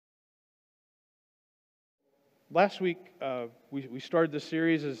Last week, we started this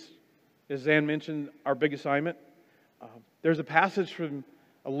series, as Zan mentioned, our big assignment. There's a passage from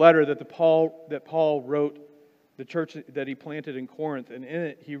a letter that Paul wrote the church that he planted in Corinth, and in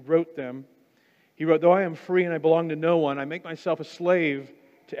it he wrote, though I am free and I belong to no one, I make myself a slave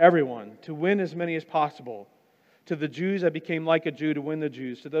to everyone, to win as many as possible. To the Jews I became like a Jew to win the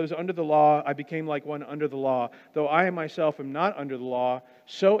Jews. To those under the law I became like one under the law, though I myself am not under the law,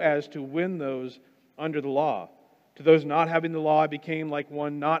 so as to win those under the law. To those not having the law I became like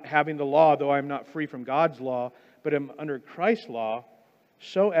one not having the law, though I am not free from God's law, but am under Christ's law,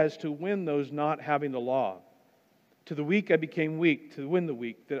 so as to win those not having the law. To the weak I became weak, to win the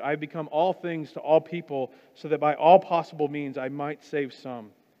weak, that I become all things to all people, so that by all possible means I might save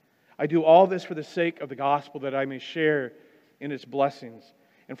some. I do all this for the sake of the gospel, that I may share in its blessings.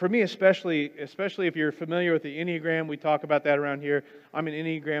 And for me especially if you're familiar with the Enneagram, we talk about that around here. I'm an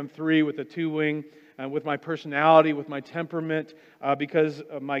Enneagram 3 with a 2-wing, with my personality, with my temperament, because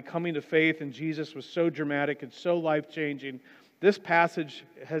my coming to faith in Jesus was so dramatic and so life-changing. This passage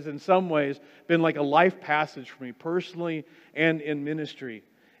has in some ways been like a life passage for me personally and in ministry.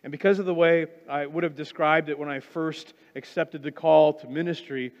 And because of the way I would have described it when I first accepted the call to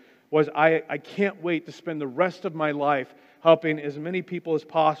ministry, was I can't wait to spend the rest of my life helping as many people as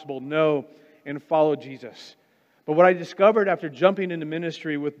possible know and follow Jesus. But what I discovered after jumping into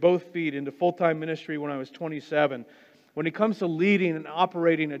ministry with both feet into full-time ministry when I was 27, when it comes to leading and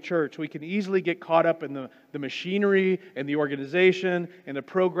operating a church, we can easily get caught up in the machinery and the organization and the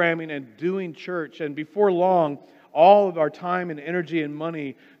programming and doing church. And before long, all of our time and energy and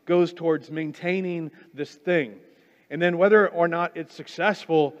money goes towards maintaining this thing. And then whether or not it's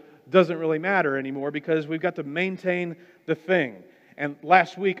successful doesn't really matter anymore, because we've got to maintain the thing. And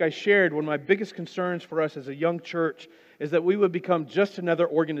last week I shared one of my biggest concerns for us as a young church is that we would become just another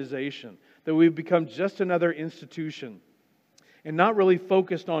organization, that we would become just another institution, and not really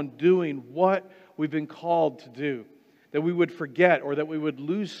focused on doing what we've been called to do. That we would forget, or that we would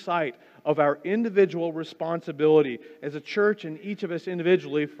lose sight of our individual responsibility as a church, and each of us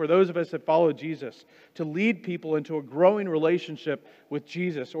individually, for those of us that follow Jesus, to lead people into a growing relationship with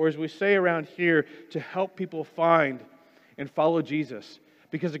Jesus, or as we say around here, to help people find and follow Jesus.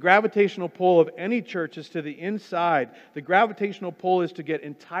 Because the gravitational pull of any church is to the inside. The gravitational pull is to get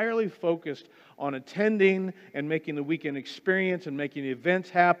entirely focused on attending and making the weekend experience and making the events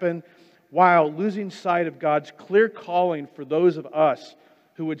happen, while losing sight of God's clear calling for those of us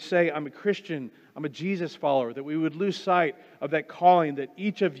who would say, I'm a Christian, I'm a Jesus follower, that we would lose sight of that calling that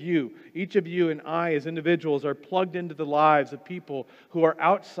each of you and I as individuals are plugged into the lives of people who are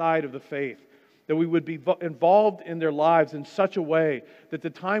outside of the faith. That we would be involved in their lives in such a way that the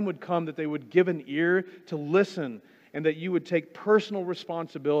time would come that they would give an ear to listen, and that you would take personal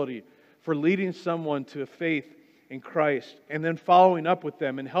responsibility for leading someone to a faith in Christ, and then following up with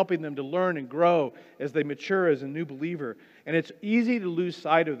them and helping them to learn and grow as they mature as a new believer. And it's easy to lose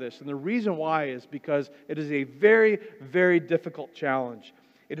sight of this, and the reason why is because it is a very, very difficult challenge.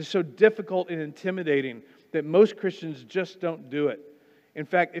 It is so difficult and intimidating that most Christians just don't do it. In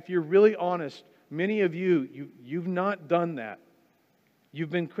fact, if you're really honest, many of you've not done that. You've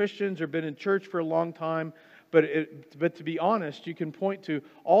been Christians or been in church for a long time, but to be honest, you can point to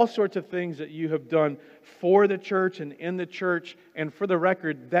all sorts of things that you have done for the church and in the church, and for the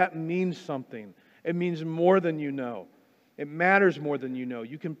record, that means something. It means more than you know. It matters more than you know.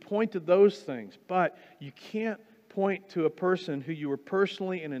 You can point to those things, but you can't point to a person who you were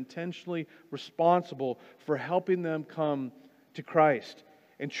personally and intentionally responsible for helping them come to Christ.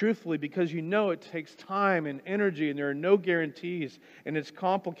 And truthfully, because you know it takes time and energy and there are no guarantees and it's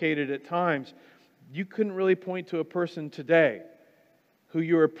complicated at times, you couldn't really point to a person today who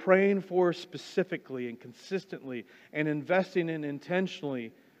you are praying for specifically and consistently and investing in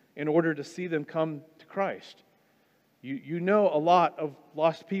intentionally in order to see them come to Christ. You know a lot of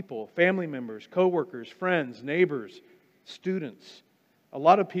lost people, family members, co-workers, friends, neighbors, students. A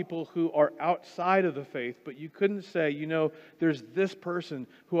lot of people who are outside of the faith, but you couldn't say, there's this person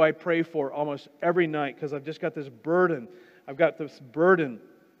who I pray for almost every night because I've just got this burden. I've got this burden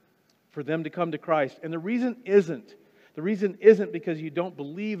for them to come to Christ. And the reason isn't because you don't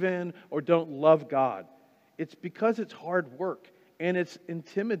believe in or don't love God. It's because it's hard work and it's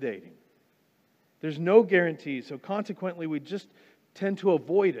intimidating. There's no guarantee, so consequently we just tend to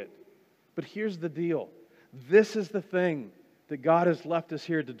avoid it. But here's the deal. This is the thing that God has left us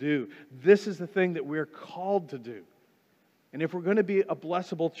here to do. This is the thing that we're called to do. And if we're going to be a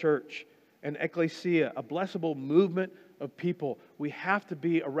blessable church, an ecclesia, a blessable movement of people. We have to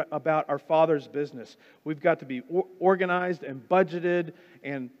be about our Father's business. We've got to be organized and budgeted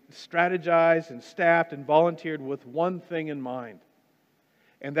and strategized and staffed and volunteered with one thing in mind.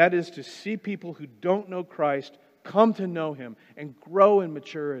 And that is to see people who don't know Christ come to know Him and grow in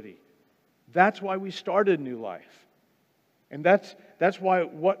maturity. That's why we started New Life. And that's why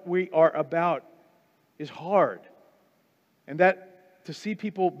what we are about is hard. And that to see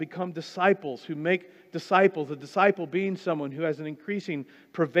people become disciples who make disciples, a disciple being someone who has an increasing,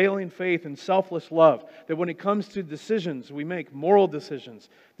 prevailing faith and selfless love, that when it comes to decisions, we make moral decisions,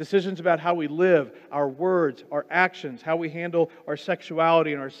 decisions about how we live, our words, our actions, how we handle our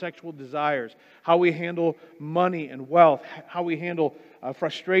sexuality and our sexual desires, how we handle money and wealth, how we handle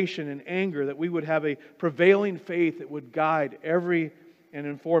frustration and anger, that we would have a prevailing faith that would guide every and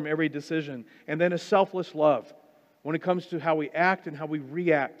inform every decision. And then a selfless love when it comes to how we act and how we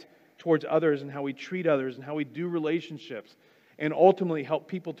react towards others and how we treat others and how we do relationships, and ultimately help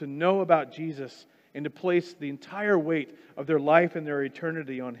people to know about Jesus and to place the entire weight of their life and their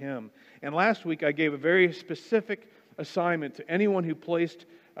eternity on Him. And last week I gave a very specific assignment to anyone who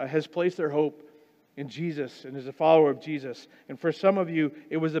has placed their hope in Jesus and is a follower of Jesus. And for some of you,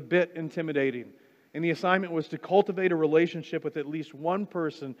 it was a bit intimidating. And the assignment was to cultivate a relationship with at least one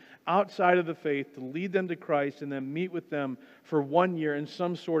person outside of the faith, to lead them to Christ and then meet with them for 1 year in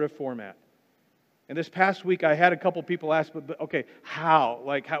some sort of format. And this past week, I had a couple people ask, but okay, how?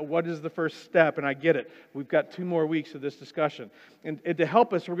 What is the first step? And I get it. We've got 2 more weeks of this discussion. And to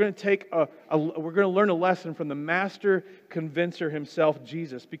help us, we're going to take we're going to learn a lesson from the master convincer himself,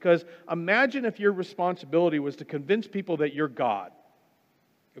 Jesus. Because imagine if your responsibility was to convince people that you're God.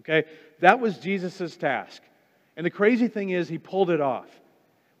 Okay? That was Jesus' task. And the crazy thing is, He pulled it off.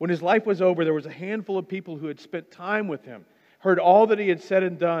 When His life was over, there was a handful of people who had spent time with Him, heard all that He had said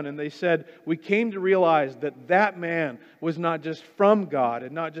and done, and they said, we came to realize that that man was not just from God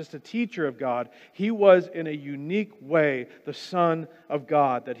and not just a teacher of God. He was in a unique way the Son of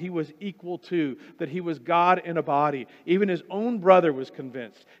God, that He was equal to, that He was God in a body. Even His own brother was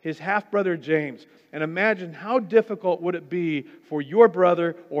convinced, His half-brother James. And imagine how difficult would it be for your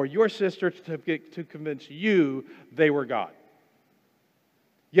brother or your sister to convince you they were God.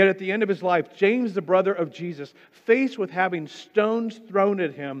 Yet at the end of his life, James, the brother of Jesus, faced with having stones thrown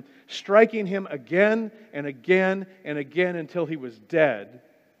at him, striking him again and again and again until he was dead,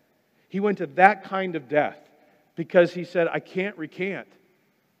 he went to that kind of death because he said, I can't recant.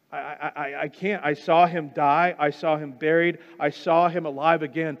 I can't. I saw him die. I saw him buried. I saw him alive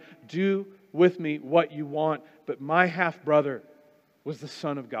again. Do with me what you want. But my half-brother was the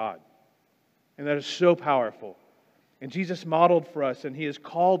Son of God. And that is so powerful. And Jesus modeled for us, and He has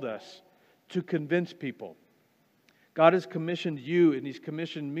called us to convince people. God has commissioned you, and He's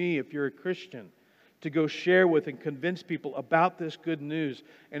commissioned me, if you're a Christian, to go share with and convince people about this good news.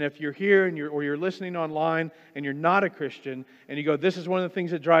 And if you're here and you're listening online and you're not a Christian, and you go, this is one of the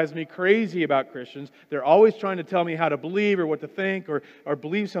things that drives me crazy about Christians. They're always trying to tell me how to believe or what to think or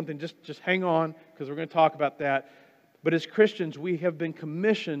believe something. Just hang on, because we're going to talk about that. But as Christians, we have been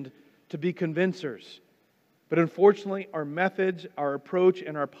commissioned to be convincers. But unfortunately, our methods, our approach,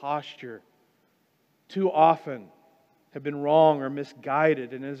 and our posture too often have been wrong or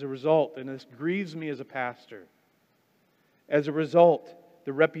misguided. And as a result, and this grieves me as a pastor, as a result,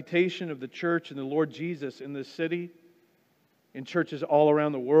 the reputation of the church and the Lord Jesus in this city, in churches all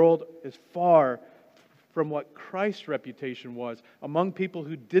around the world, is far from what Christ's reputation was among people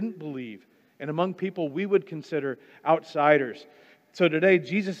who didn't believe and among people we would consider outsiders. So today,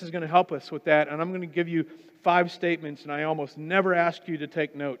 Jesus is going to help us with that, and I'm going to give you 5 statements, and I almost never ask you to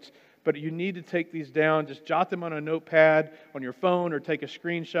take notes, but you need to take these down. Just jot them on a notepad on your phone, or take a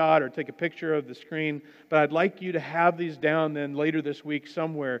screenshot, or take a picture of the screen. But I'd like you to have these down then later this week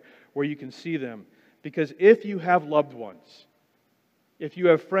somewhere where you can see them. Because if you have loved ones, if you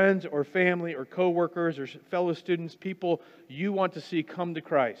have friends or family or coworkers or fellow students, people you want to see come to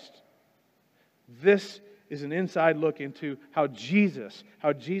Christ, this is an inside look into how Jesus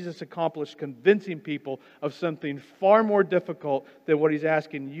accomplished convincing people of something far more difficult than what He's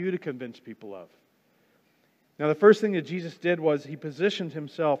asking you to convince people of. Now, the first thing that Jesus did was He positioned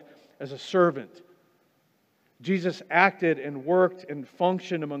Himself as a servant. Jesus acted and worked and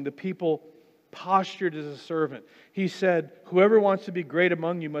functioned among the people, postured as a servant. He said, whoever wants to be great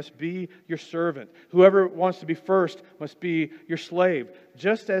among you must be your servant. Whoever wants to be first must be your slave.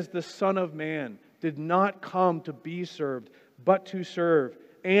 Just as the Son of Man did not come to be served, but to serve,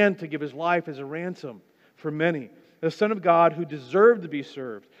 and to give His life as a ransom for many. The Son of God, who deserved to be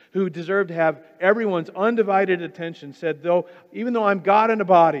served, who deserved to have everyone's undivided attention, said, even though I'm God in a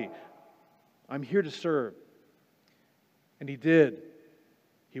body, I'm here to serve. And He did.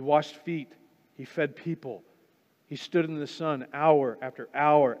 He washed feet. He fed people. He stood in the sun hour after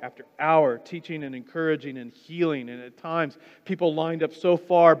hour after hour, teaching and encouraging and healing. And at times, people lined up so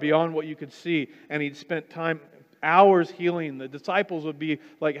far beyond what you could see, and He'd spent hours healing. The disciples would be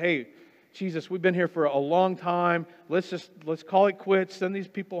like, "Hey, Jesus, we've been here for a long time. Let's call it quits. Send these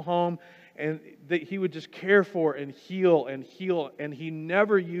people home." And He would just care for and heal and heal. And He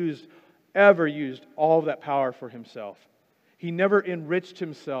never ever used all of that power for Himself. He never enriched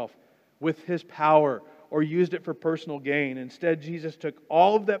Himself with His power or used it for personal gain. Instead, Jesus took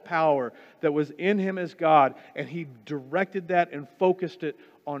all of that power that was in Him as God, and He directed that and focused it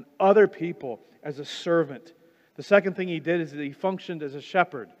on other people as a servant. The second thing He did is that He functioned as a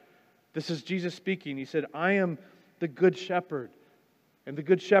shepherd. This is Jesus speaking. He said, "I am the good shepherd." And the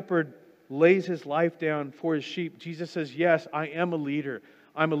good shepherd lays his life down for his sheep. Jesus says, "Yes, I am a leader.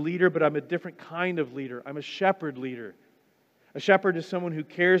 I'm a leader, but I'm a different kind of leader. I'm a shepherd leader." A shepherd is someone who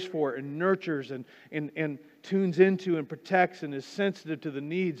cares for and nurtures and tunes into and protects and is sensitive to the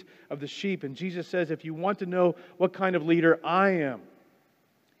needs of the sheep. And Jesus says, if you want to know what kind of leader I am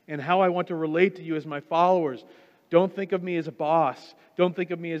and how I want to relate to you as my followers, don't think of me as a boss. Don't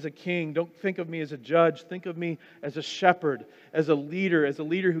think of me as a king. Don't think of me as a judge. Think of me as a shepherd, as a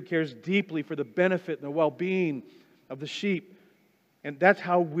leader who cares deeply for the benefit and the well-being of the sheep. And that's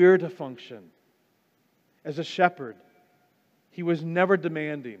how we're to function as a shepherd. He was never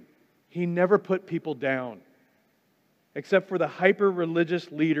demanding. He never put people down. Except for the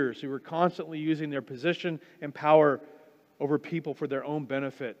hyper-religious leaders who were constantly using their position and power over people for their own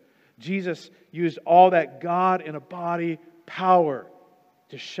benefit. Jesus used all that God in a body power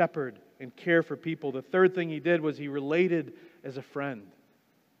to shepherd and care for people. The third thing He did was He related as a friend.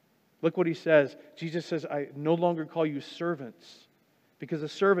 Look what He says. Jesus says, "I no longer call you servants, because a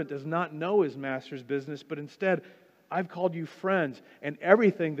servant does not know his master's business, but instead I've called you friends, and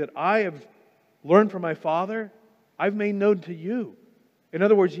everything that I have learned from my Father, I've made known to you." In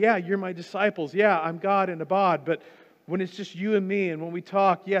other words, yeah, you're my disciples. Yeah, I'm God and Abad, but when it's just you and me, and when we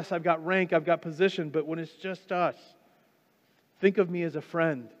talk, yes, I've got rank, I've got position, but when it's just us, think of me as a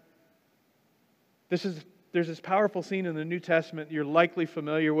friend. There's this powerful scene in the New Testament you're likely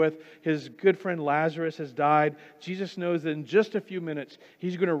familiar with. His good friend Lazarus has died. Jesus knows that in just a few minutes,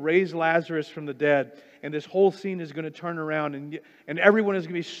 He's going to raise Lazarus from the dead. And this whole scene is going to turn around. And everyone is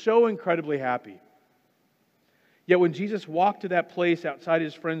going to be so incredibly happy. Yet when Jesus walked to that place outside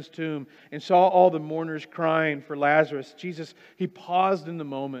His friend's tomb and saw all the mourners crying for Lazarus, He paused in the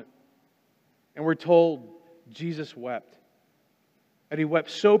moment. And we're told Jesus wept. And He wept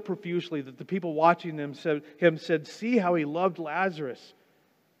so profusely that the people watching him said, "See how He loved Lazarus."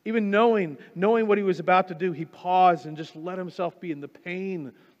 Even knowing what He was about to do, He paused and just let Himself be in the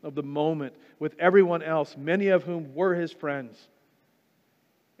pain of the moment with everyone else, many of whom were His friends.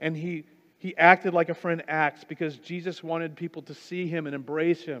 And He acted like a friend acts because Jesus wanted people to see Him and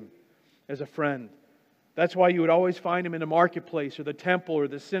embrace Him as a friend. That's why you would always find Him in the marketplace or the temple or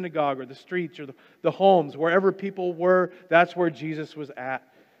the synagogue or the streets or the homes. Wherever people were, that's where Jesus was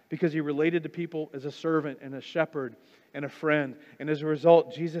at. Because He related to people as a servant and a shepherd and a friend. And as a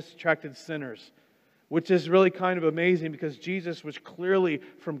result, Jesus attracted sinners. Which is really kind of amazing because Jesus was clearly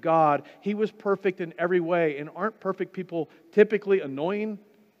from God. He was perfect in every way. And aren't perfect people typically annoying?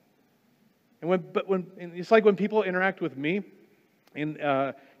 And it's like when people interact with me, and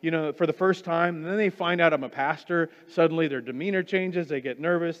for the first time, and then they find out I'm a pastor. Suddenly their demeanor changes. They get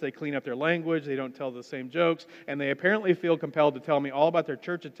nervous. They clean up their language. They don't tell the same jokes, and they apparently feel compelled to tell me all about their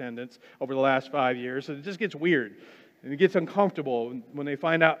church attendance over the last 5 years. So it just gets weird, and it gets uncomfortable when they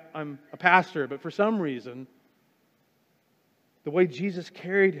find out I'm a pastor. But for some reason, the way Jesus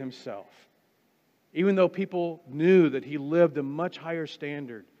carried Himself, even though people knew that He lived a much higher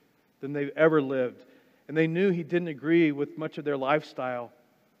standard than they've ever lived, and they knew He didn't agree with much of their lifestyle,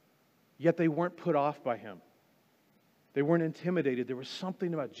 yet they weren't put off by Him. They weren't intimidated. There was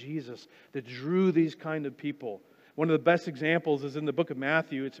something about Jesus that drew these kind of people. One of the best examples is in the book of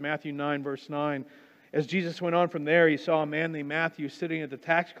Matthew. It's Matthew 9, verse 9. As Jesus went on from there, He saw a man named Matthew sitting at the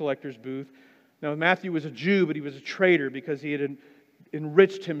tax collector's booth. Now, Matthew was a Jew, but he was a traitor because he had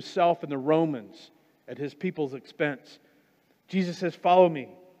enriched himself and the Romans at his people's expense. Jesus says, "Follow me,"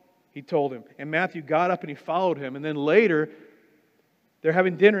 He told him. And Matthew got up and he followed Him. And then later, they're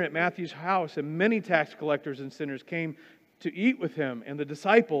having dinner at Matthew's house, and many tax collectors and sinners came to eat with Him. And the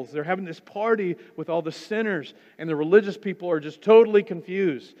disciples, they're having this party with all the sinners, and the religious people are just totally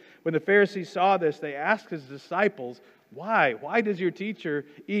confused. When the Pharisees saw this, they asked His disciples, "Why? Why does your teacher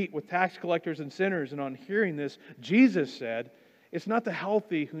eat with tax collectors and sinners?" And on hearing this, Jesus said, "It's not the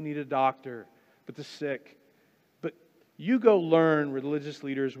healthy who need a doctor, but the sick. But You go learn, religious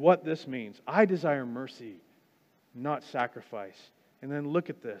leaders, what this means. I desire mercy, not sacrifice. And then look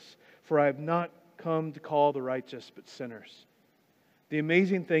at this. For I have not come to call the righteous, but sinners. The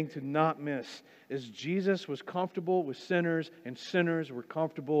amazing thing to not miss is Jesus was comfortable with sinners, and sinners were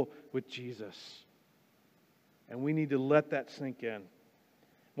comfortable with Jesus. And we need to let that sink in.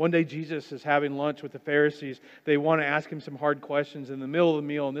 One day Jesus is having lunch with the Pharisees. They want to ask him some hard questions in the middle of the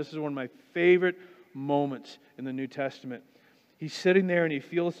meal, and this is one of my favorite moments in the New Testament. He's sitting there and he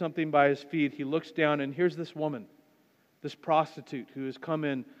feels something by his feet. He looks down and here's this woman, this prostitute who has come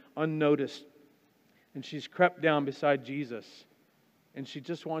in unnoticed. And she's crept down beside Jesus. And she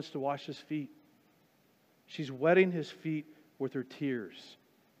just wants to wash his feet. She's wetting his feet with her tears.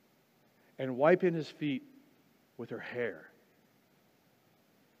 And wiping his feet with her hair.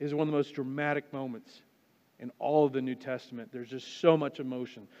 It is one of the most dramatic moments in all of the New Testament. There's just so much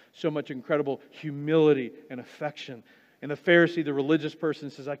emotion, so much incredible humility and affection. And the Pharisee, the religious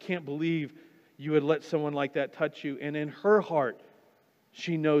person, says, I can't believe you would let someone like that touch you. And in her heart,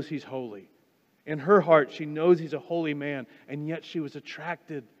 she knows he's holy. In her heart, she knows he's a holy man. And yet she was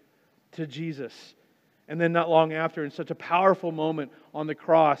attracted to Jesus. And then not long after, in such a powerful moment on the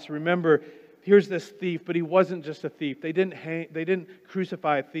cross, remember, here's this thief, but he wasn't just a thief. They didn't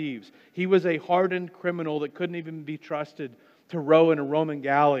crucify thieves. He was a hardened criminal that couldn't even be trusted to row in a Roman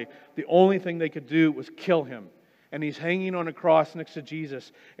galley. The only thing they could do was kill him. And he's hanging on a cross next to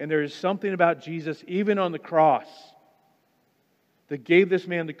Jesus. And there is something about Jesus, even on the cross, that gave this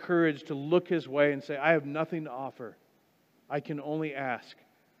man the courage to look his way and say, I have nothing to offer. I can only ask.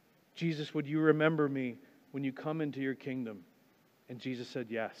 Jesus, would you remember me when you come into your kingdom? And Jesus said,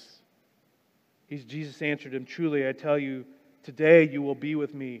 yes. Jesus answered him, truly, I tell you, today you will be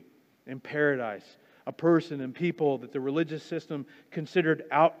with me in paradise. A person and people that the religious system considered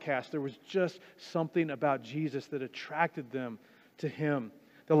outcast. There was just something about Jesus that attracted them to Him.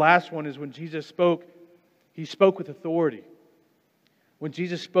 The last one is when Jesus spoke, He spoke with authority. When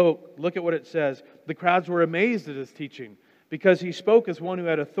Jesus spoke, look at what it says. The crowds were amazed at His teaching because He spoke as one who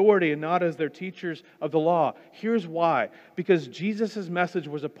had authority and not as their teachers of the law. Here's why. Because Jesus' message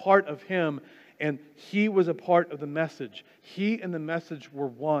was a part of Him and He was a part of the message. He and the message were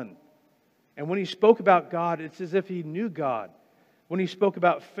one. And when He spoke about God, it's as if He knew God. When He spoke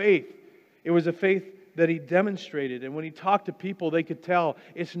about faith, it was a faith that He demonstrated. And when He talked to people, they could tell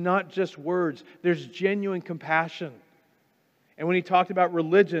it's not just words. There's genuine compassion. And when He talked about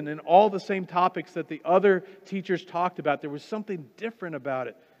religion and all the same topics that the other teachers talked about, there was something different about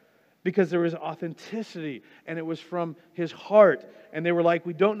it. Because there was authenticity and it was from His heart. And they were like,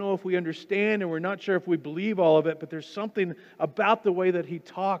 we don't know if we understand and we're not sure if we believe all of it, but there's something about the way that He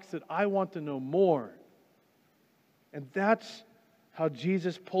talks that I want to know more. And that's how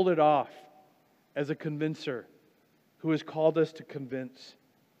Jesus pulled it off as a convincer who has called us to convince.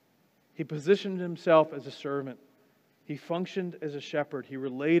 He positioned Himself as a servant. He functioned as a shepherd. He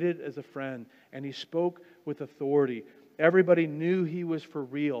related as a friend. And He spoke with authority. Everybody knew He was for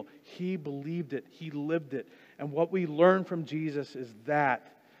real. He believed it. He lived it. And what we learn from Jesus is that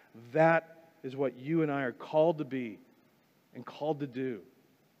is what you and I are called to be and called to do.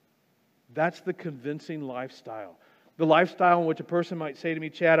 That's the convincing lifestyle. The lifestyle in which a person might say to me,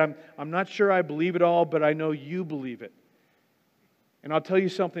 Chad, I'm not sure I believe it all, but I know you believe it. And I'll tell you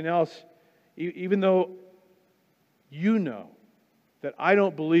something else. Even though you know that I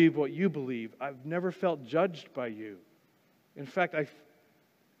don't believe what you believe, I've never felt judged by you. In fact,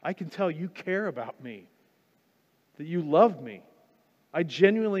 I can tell you care about me, that you love me. I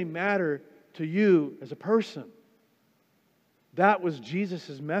genuinely matter to you as a person. That was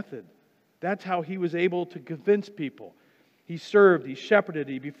Jesus' method. That's how He was able to convince people. He served, He shepherded,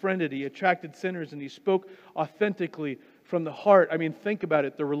 He befriended, He attracted sinners, and He spoke authentically from the heart. I mean, think about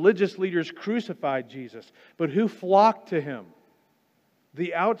it. The religious leaders crucified Jesus, but who flocked to Him?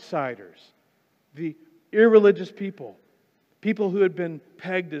 The outsiders, the irreligious people. People who had been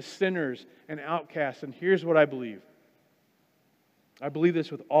pegged as sinners and outcasts. And here's what I believe. I believe this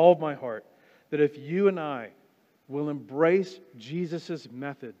with all of my heart. That if you and I will embrace Jesus'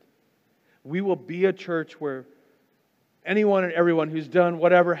 method, we will be a church where anyone and everyone who's done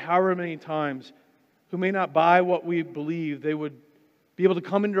whatever, however many times, who may not buy what we believe, they would be able to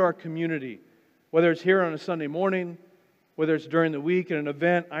come into our community. Whether it's here on a Sunday morning, whether it's during the week at an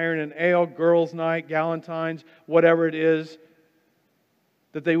event, Iron and Ale, Girls' Night, Galentine's, whatever it is,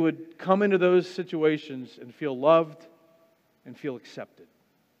 that they would come into those situations and feel loved and feel accepted.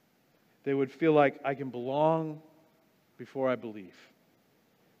 They would feel like I can belong before I believe.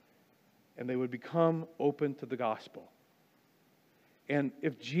 And they would become open to the gospel. And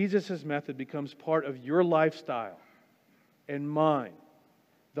if Jesus' method becomes part of your lifestyle, and mine,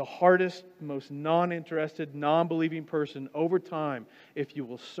 the hardest, most non-interested, non-believing person over time, if you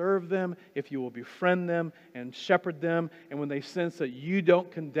will serve them, if you will befriend them and shepherd them, and when they sense that you don't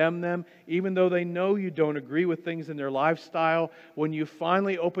condemn them, even though they know you don't agree with things in their lifestyle, when you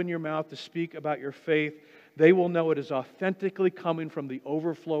finally open your mouth to speak about your faith, they will know it is authentically coming from the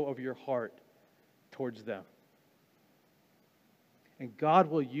overflow of your heart towards them. And God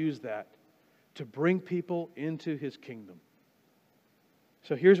will use that to bring people into His kingdom.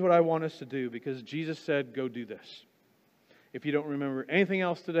 So here's what I want us to do, because Jesus said, go do this. If you don't remember anything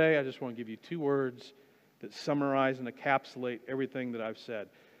else today, I just want to give you 2 words that summarize and encapsulate everything that I've said.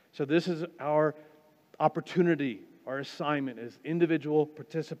 So this is our opportunity, our assignment as individual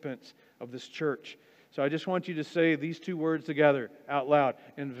participants of this church. So I just want you to say these 2 words together out loud.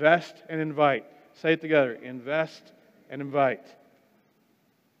 Invest and invite. Say it together. Invest and invite.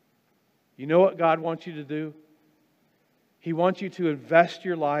 You know what God wants you to do? He wants you to invest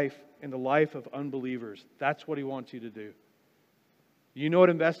your life in the life of unbelievers. That's what He wants you to do. You know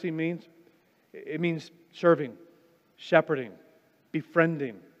what investing means? It means serving, shepherding,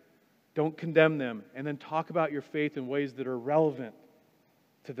 befriending. Don't condemn them. And then talk about your faith in ways that are relevant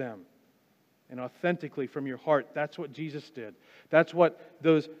to them and authentically from your heart. That's what Jesus did. That's what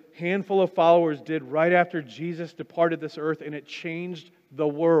those handful of followers did right after Jesus departed this earth, and it changed the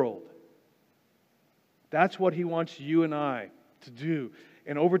world. That's what He wants you and I to do.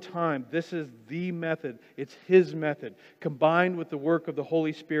 And over time, this is the method. It's His method, combined with the work of the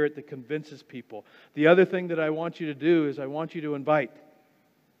Holy Spirit that convinces people. The other thing that I want you to do is I want you to invite.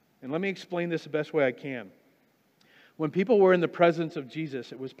 And let me explain this the best way I can. When people were in the presence of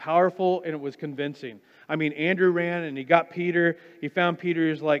Jesus, it was powerful and it was convincing. I mean, Andrew ran and he got Peter. He found Peter.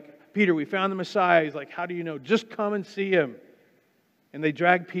 He's like, Peter, we found the Messiah. He's like, how do you know? Just come and see Him. And they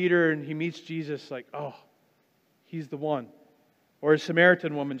drag Peter and he meets Jesus like, oh, He's the one. Or a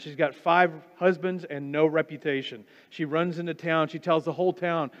Samaritan woman, she's got 5 husbands and no reputation. She runs into town. She tells the whole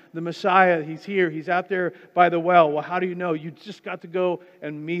town, the Messiah, He's here. He's out there by the well. Well, how do you know? You just got to go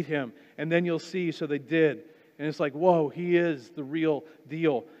and meet Him. And then you'll see. So they did. And it's like, whoa, He is the real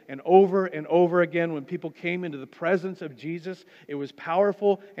deal. And over again, when people came into the presence of Jesus, it was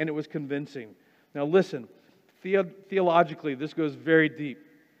powerful and it was convincing. Now listen, theologically, this goes very deep.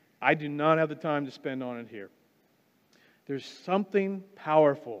 I do not have the time to spend on it here. There's something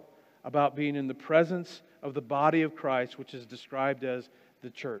powerful about being in the presence of the body of Christ, which is described as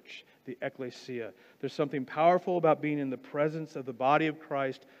the church, the ecclesia. There's something powerful about being in the presence of the body of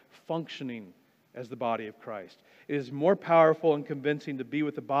Christ, functioning as the body of Christ. It is more powerful and convincing to be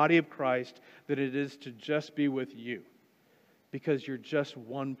with the body of Christ than it is to just be with you, because you're just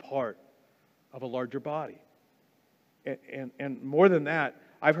one part of a larger body. And more than that,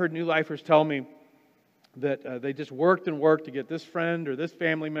 I've heard New Lifers tell me that they just worked and worked to get this friend or this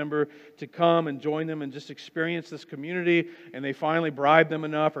family member to come and join them and just experience this community, and they finally bribed them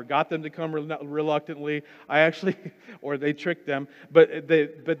enough or got them to come reluctantly. Or they tricked them, but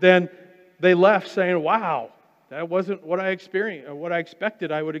then they left saying, wow, that wasn't what I experienced or what I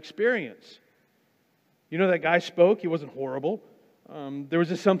expected I would experience. You know, that guy spoke, he wasn't horrible. There was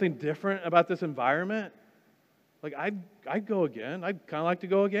just something different about this environment. Like, I'd go again. I'd kind of like to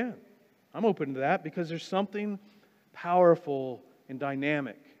go again. I'm open to that because there's something powerful and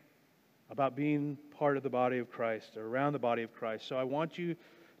dynamic about being part of the body of Christ or around the body of Christ. So I want you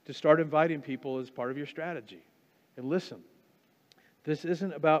to start inviting people as part of your strategy. And listen, this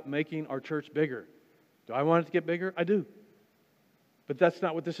isn't about making our church bigger. Do I want it to get bigger? I do. But that's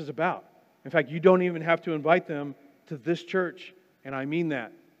not what this is about. In fact, you don't even have to invite them to this church, and I mean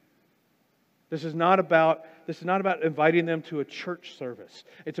that. This is not about inviting them to a church service.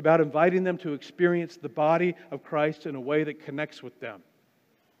 It's about inviting them to experience the body of Christ in a way that connects with them.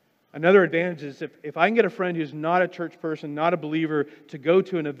 Another advantage is if I can get a friend who's not a church person, not a believer, to go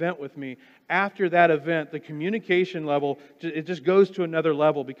to an event with me, after that event, the communication level, it just goes to another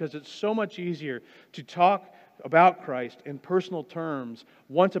level because it's so much easier to talk about Christ in personal terms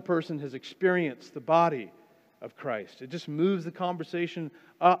once a person has experienced the body of Christ. It just moves the conversation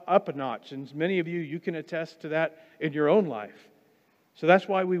up a notch. And many of you can attest to that in your own life. So that's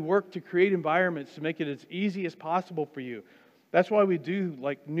why we work to create environments to make it as easy as possible for you. That's why we do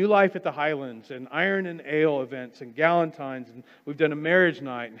like New Life at the Highlands and Iron and Ale events and Galentine's. And we've done a marriage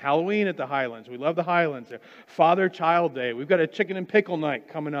night and Halloween at the Highlands. We love the Highlands. Father-Child Day. We've got a chicken and pickle night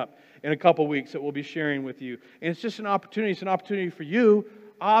coming up in a couple weeks that we'll be sharing with you. And it's just an opportunity. It's an opportunity for you,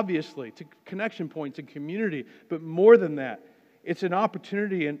 obviously, to connection points and community. But more than that, it's an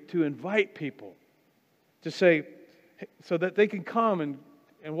opportunity to invite people to say, so that they can come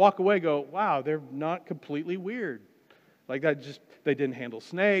and walk away and go, wow, they're not completely weird. Like that just, they didn't handle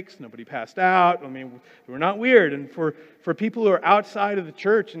snakes, nobody passed out. I mean, we're not weird. And for people who are outside of the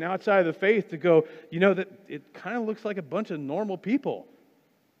church and outside of the faith to go, that it kind of looks like a bunch of normal people.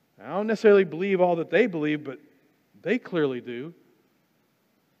 I don't necessarily believe all that they believe, but they clearly do.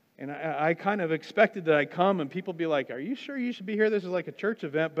 And I kind of expected that I'd come and people be like, are you sure you should be here? This is like a church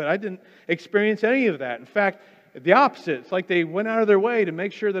event, but I didn't experience any of that. In fact, the opposite. It's like they went out of their way to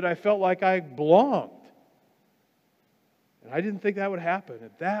make sure that I felt like I belonged. And I didn't think that would happen.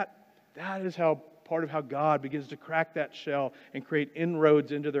 And that is how part of how God begins to crack that shell and create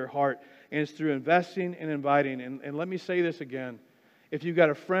inroads into their heart. And it's through investing and inviting. And let me say this again. If you've got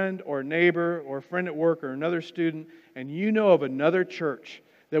a friend or a neighbor or a friend at work or another student, and you know of another church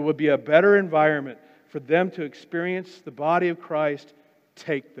that would be a better environment for them to experience the body of Christ,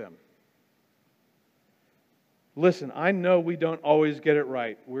 take them. Listen, I know we don't always get it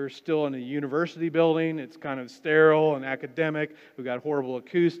right. We're still in a university building. It's kind of sterile and academic. We've got horrible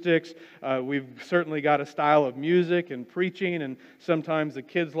acoustics. We've certainly got a style of music and preaching, and sometimes the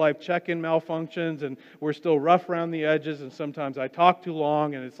kids' life check-in malfunctions, and we're still rough around the edges, and sometimes I talk too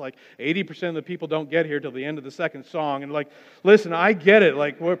long, and it's like 80% of the people don't get here till the end of the second song. And listen, I get it.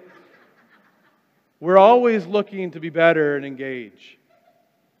 We're always looking to be better and engage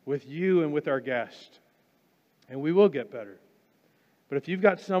with you and with our guest. And we will get better. But if you've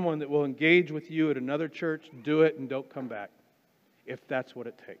got someone that will engage with you at another church, do it and don't come back, if that's what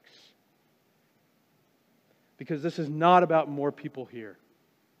it takes. Because this is not about more people here.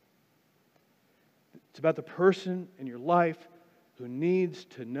 It's about the person in your life who needs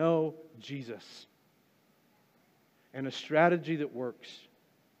to know Jesus. And a strategy that works.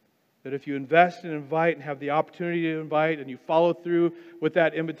 That if you invest and invite and have the opportunity to invite and you follow through with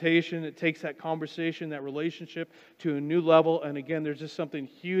that invitation, it takes that conversation, that relationship to a new level. And again, there's just something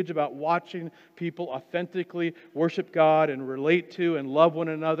huge about watching people authentically worship God and relate to and love one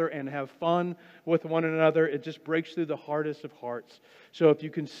another and have fun with one another. It just breaks through the hardest of hearts. So if you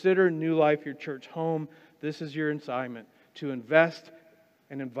consider New Life your church home, this is your assignment, to invest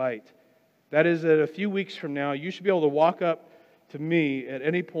and invite. That is that a few weeks from now, you should be able to walk up to me at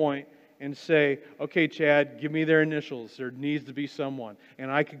any point and say, okay, Chad, give me their initials. There needs to be someone. And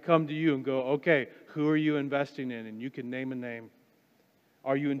I can come to you and go, okay, who are you investing in? And you can name a name.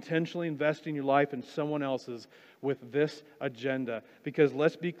 Are you intentionally investing your life in someone else's with this agenda? Because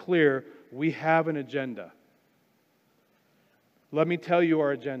let's be clear, we have an agenda. Let me tell you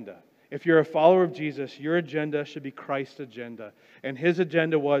our agenda. If you're a follower of Jesus, your agenda should be Christ's agenda. And His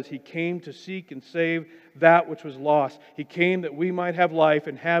agenda was He came to seek and save that which was lost. He came that we might have life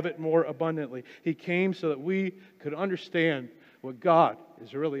and have it more abundantly. He came so that we could understand what God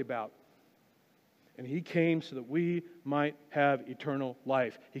is really about. And He came so that we might have eternal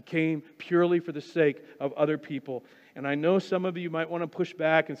life. He came purely for the sake of other people. And I know some of you might want to push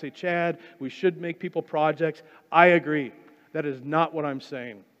back and say, Chad, we should make people projects. I agree. That is not what I'm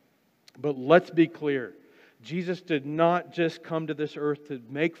saying. But let's be clear. Jesus did not just come to this earth to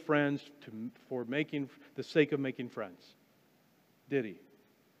make friends for the sake of making friends. Did He?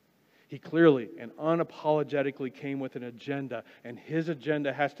 He clearly and unapologetically came with an agenda, and His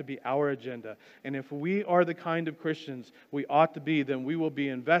agenda has to be our agenda. And if we are the kind of Christians we ought to be, then we will be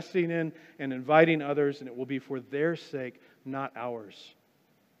investing in and inviting others, and it will be for their sake, not ours.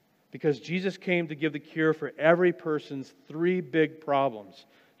 Because Jesus came to give the cure for every person's three big problems.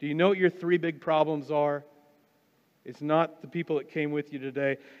 Do you know what your three big problems are? It's not the people that came with you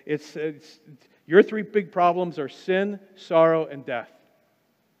today. It's your three big problems are sin, sorrow, and death.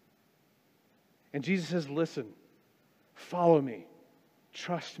 And Jesus says, listen, follow me,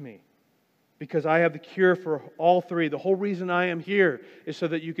 trust me, because I have the cure for all three. The whole reason I am here is so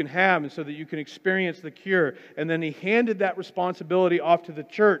that you can have and so that you can experience the cure. And then He handed that responsibility off to the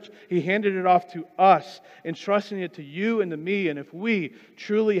church. He handed it off to us, entrusting it to you and to me. And if we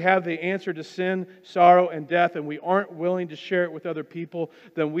truly have the answer to sin, sorrow, and death, and we aren't willing to share it with other people,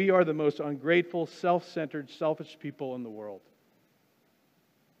 then we are the most ungrateful, self-centered, selfish people in the world.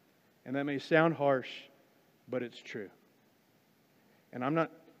 And that may sound harsh, but it's true. And I'm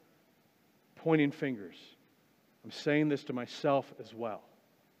not pointing fingers. I'm saying this to myself as well.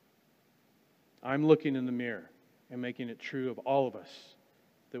 I'm looking in the mirror and making it true of all of us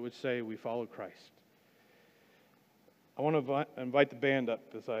that would say we follow Christ. I want to invite the band up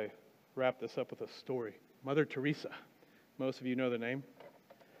as I wrap this up with a story. Mother Teresa. Most of you know the name.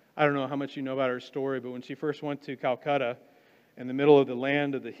 I don't know how much you know about her story, but when she first went to Calcutta, in the middle of the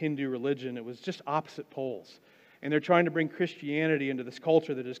land of the Hindu religion, it was just opposite poles. And they're trying to bring Christianity into this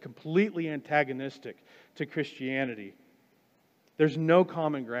culture that is completely antagonistic to Christianity. There's no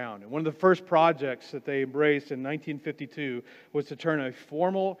common ground. And one of the first projects that they embraced in 1952 was to turn a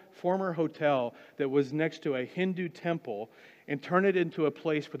former hotel that was next to a Hindu temple and turn it into a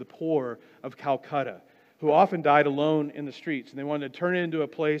place for the poor of Calcutta, who often died alone in the streets. And they wanted to turn it into a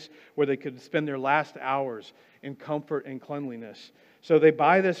place where they could spend their last hours in comfort and cleanliness. So they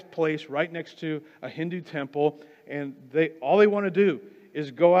buy this place right next to a Hindu temple, and all they want to do is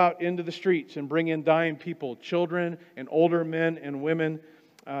go out into the streets and bring in dying people, children and older men and women,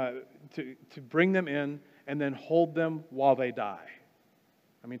 to bring them in and then hold them while they die.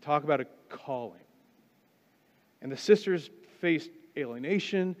 I mean, talk about a calling. And the sisters faced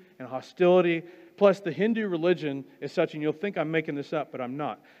alienation and hostility. Plus, the Hindu religion is such, and you'll think I'm making this up, but I'm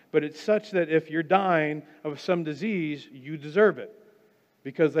not. But it's such that if you're dying of some disease, you deserve it.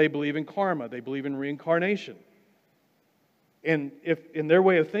 Because they believe in karma. They believe in reincarnation. And if, in their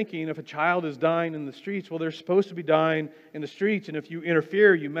way of thinking, if a child is dying in the streets, well, they're supposed to be dying in the streets. And if you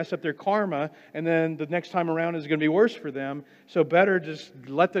interfere, you mess up their karma. And then the next time around is going to be worse for them. So better just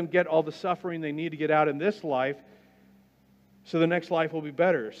let them get all the suffering they need to get out in this life, so the next life will be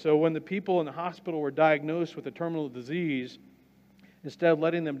better. So when the people in the hospital were diagnosed with a terminal disease, instead of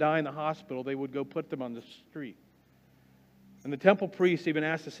letting them die in the hospital, they would go put them on the street. And the temple priests even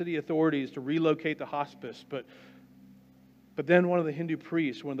asked the city authorities to relocate the hospice. But then one of the Hindu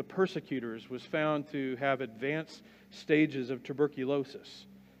priests, one of the persecutors, was found to have advanced stages of tuberculosis.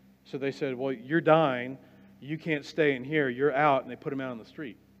 So they said, well, you're dying. You can't stay in here. You're out. And they put him out on the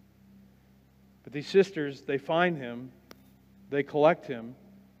street. But these sisters, they find him. They collect him.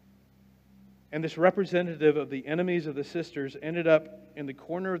 And this representative of the enemies of the sisters ended up in the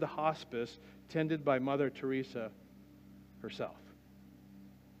corner of the hospice tended by Mother Teresa herself.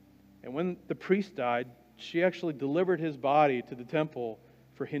 And when the priest died, she actually delivered his body to the temple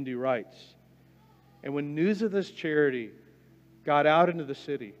for Hindu rites. And when news of this charity got out into the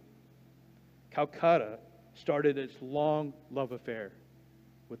city, Calcutta started its long love affair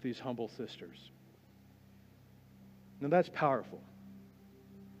with these humble sisters. Now that's powerful.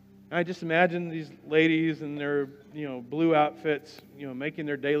 And I just imagine these ladies in their blue outfits, making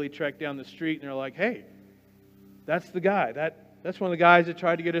their daily trek down the street, and they're like, hey, that's the guy. That's one of the guys that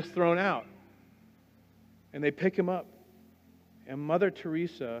tried to get us thrown out. And they pick him up. And Mother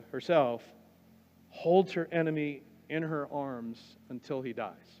Teresa herself holds her enemy in her arms until he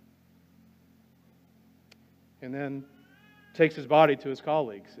dies. And then takes his body to his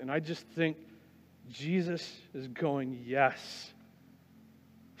colleagues. And I just think Jesus is going, yes.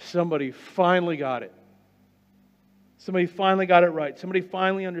 Somebody finally got it. Somebody finally got it right. Somebody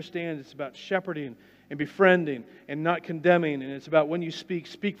finally understands it's about shepherding and befriending and not condemning. And it's about when you speak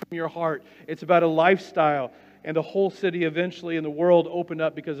from your heart. It's about a lifestyle. And the whole city eventually and the world opened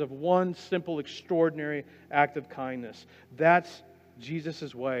up because of one simple, extraordinary act of kindness. That's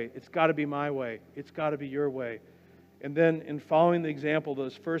Jesus' way. It's got to be my way. It's got to be your way. And then in following the example of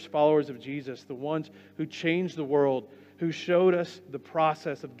those first followers of Jesus, the ones who changed the world, who showed us the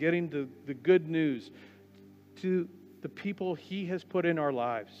process of getting the good news to the people He has put in our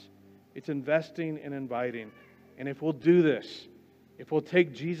lives. It's investing and inviting. And if we'll do this, if we'll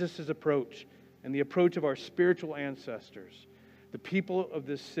take Jesus' approach and the approach of our spiritual ancestors, the people of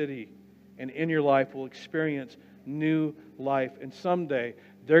this city and in your life will experience new life. And someday,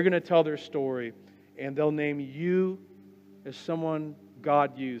 they're going to tell their story, and they'll name you as someone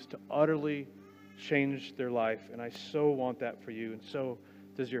God used to utterly change their life. And I so want that for you, and so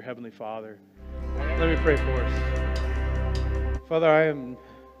does your Heavenly Father. Let me pray for us. Father, I am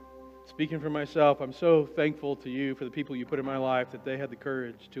speaking for myself. I'm so thankful to you for the people you put in my life, that they had the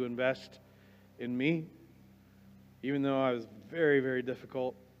courage to invest in me, even though I was very, very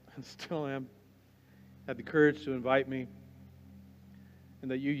difficult and still am. Had the courage to invite me,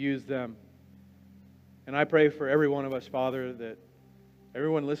 and that you used them. And I pray for every one of us, Father, that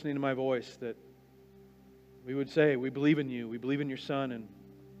everyone listening to my voice, that we would say, we believe in you, we believe in your Son, and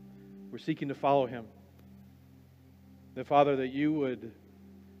we're seeking to follow Him. That, Father, that you would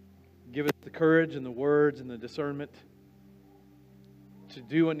give us the courage and the words and the discernment to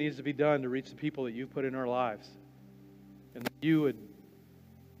do what needs to be done to reach the people that you've put in our lives. And that you would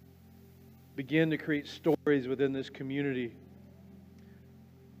begin to create stories within this community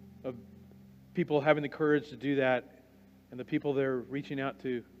of people having the courage to do that, and the people they're reaching out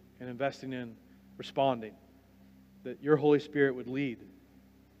to and investing in, responding. That your Holy Spirit would lead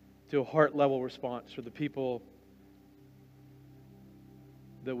to a heart-level response for the people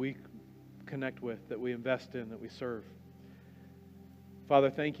that we connect with, that we invest in, that we serve. Father,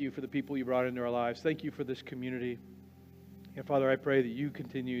 thank you for the people you brought into our lives. Thank you for this community. And Father, I pray that you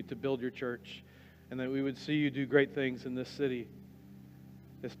continue to build your church, and that we would see you do great things in this city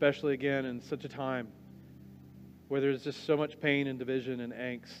especially again in such a time where there's just so much pain and division and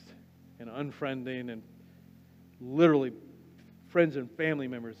angst and unfriending and literally friends and family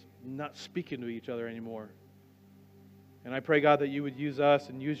members not speaking to each other anymore. And I pray, God, that you would use us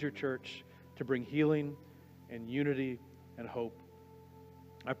and use your church to bring healing and unity and hope.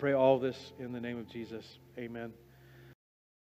 I pray all this in the name of Jesus. Amen.